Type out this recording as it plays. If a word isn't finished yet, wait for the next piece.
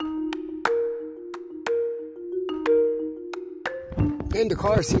in the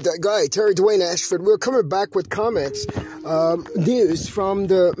car seat, that guy, Terry Dwayne Ashford. We're coming back with comments, news from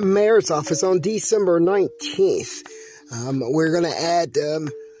the mayor's office on December 19th. We're going to add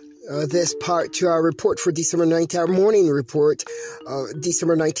this part to our report for December 19th, our morning report,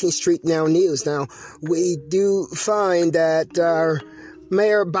 December 19th Street Now News. Now, we do find that our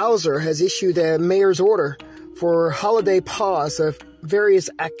Mayor Bowser has issued a mayor's order for holiday pause of various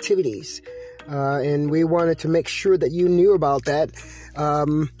activities. And we wanted to make sure that you knew about that.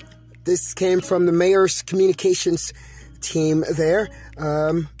 This came from the mayor's communications team there.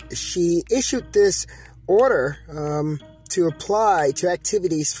 She issued this order to apply to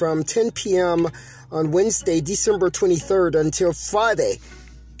activities from 10 p.m. on Wednesday, December 23rd until Friday,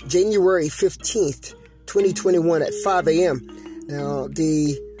 January 15th, 2021 at 5 a.m. Now,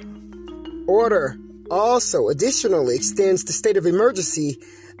 the order also additionally extends the state of emergency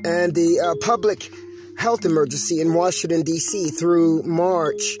and the public health emergency in Washington, D.C. through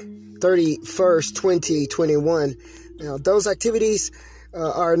March 31st, 2021. Now, those activities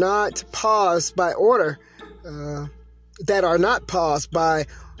are not paused by order, that are not paused by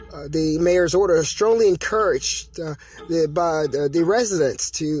the mayor's order, are strongly encouraged by the residents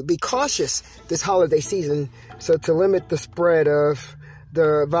to be cautious this holiday season, so to limit the spread of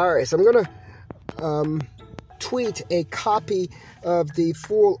the virus. I'm going to tweet a copy of the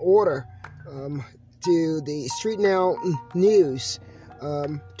full order to the Street Now News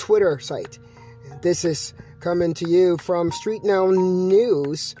Twitter site. This is coming to you from Street Now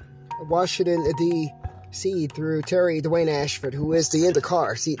News, Washington, D.C. through Terry Dwayne Ashford, who is the in the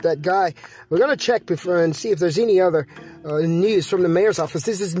car seat, that guy. We're going to check before and see if there's any other news from the mayor's office.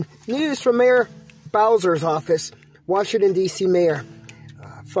 This is news from Mayor Bowser's office, Washington, D.C. Mayor,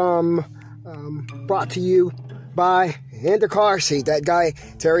 brought to you by in the car seat, that guy,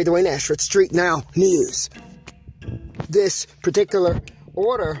 Terry Dwayne Ashford, Street Now News. This particular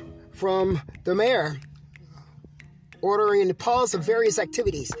order from the mayor, ordering the pause of various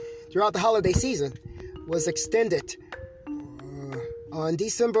activities throughout the holiday season, was extended on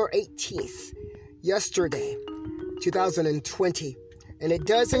December 18th, yesterday, 2020. And it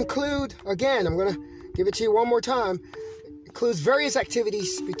does include, again, I'm going to give it to you one more time, includes various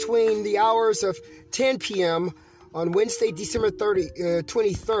activities between the hours of 10 p.m. on Wednesday, December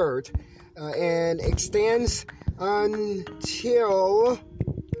 23rd, and extends until,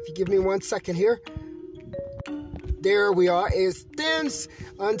 if you give me 1 second here, there we are, it extends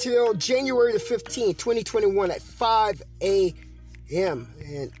until January the 15th, 2021 at 5 a.m.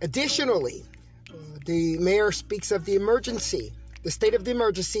 And additionally, the mayor speaks of the emergency, the state of the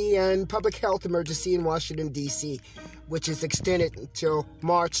emergency and public health emergency in Washington, D.C., which is extended until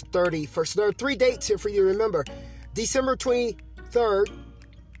March 31st. So there are 3 dates here for you to remember. December 23rd,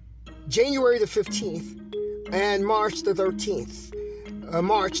 January the 15th, and March the 13th,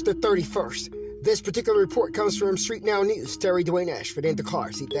 March the 31st. This particular report comes from Street Now News, Terry Dwayne Ashford, in the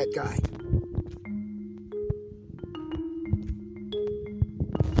car seat, that guy.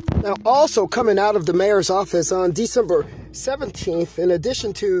 Now, also coming out of the mayor's office on December 17th, in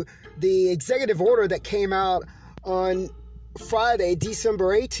addition to the executive order that came out on Friday,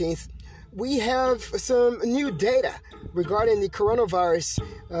 December 18th, we have some new data regarding the coronavirus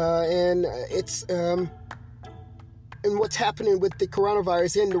and its and what's happening with the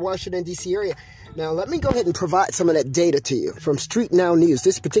coronavirus in the Washington, D.C. area. Now, let me go ahead and provide some of that data to you from Street Now News.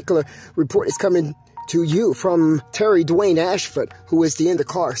 This particular report is coming to you from Terry Dwayne Ashford, who is the in the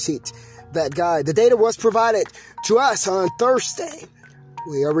car seat, that guy. The data was provided to us on Thursday.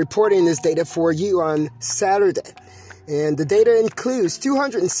 We are reporting this data for you on Saturday. And the data includes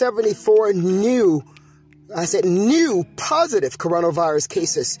 274 new positive coronavirus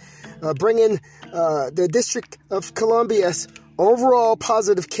cases, bringing the District of Columbia's overall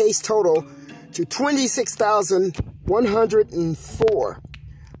positive case total to 26,104.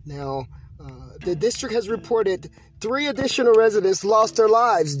 Now, the district has reported 3 additional residents lost their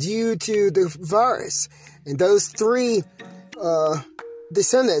lives due to the virus. And those 3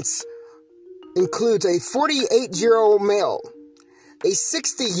 descendants includes a 48-year-old male, a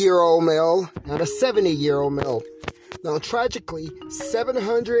 60-year-old male, and a 70-year-old male. Now, tragically,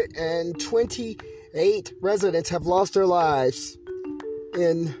 728 residents have lost their lives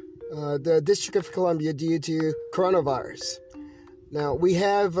in the District of Columbia due to coronavirus. Now, we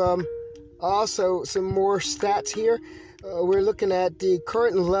have also some more stats here. We're looking at the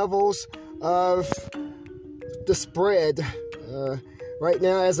current levels of the spread. Right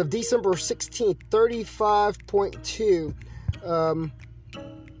now, as of December 16th, 35.2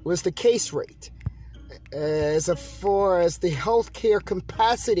 was the case rate. As far as the healthcare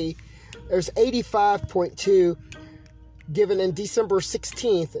capacity, there's 85.2. given in December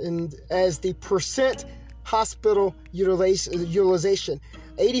 16th, and as the percent hospital utilization,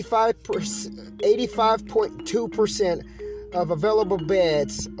 85.2% of available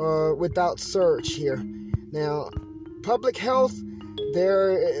beds without surge here. Now, public health,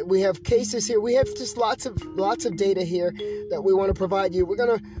 there we have cases here. We have just lots of data here that we want to provide you. We're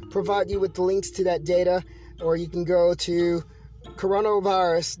going to provide you with the links to that data, or you can go to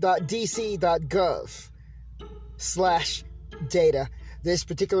coronavirus.dc.gov/data. This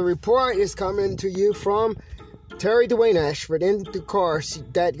particular report is coming to you from Terry Dwayne Ashford in the car,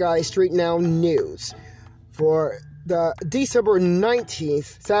 That Guy Street Now News, for the December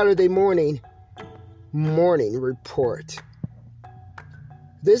 19th, Saturday morning report.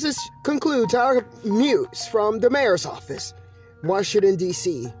 This concludes our news from the mayor's office, Washington,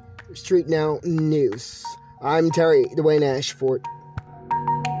 D.C. Street Now News. I'm Terry Dwayne Ashford.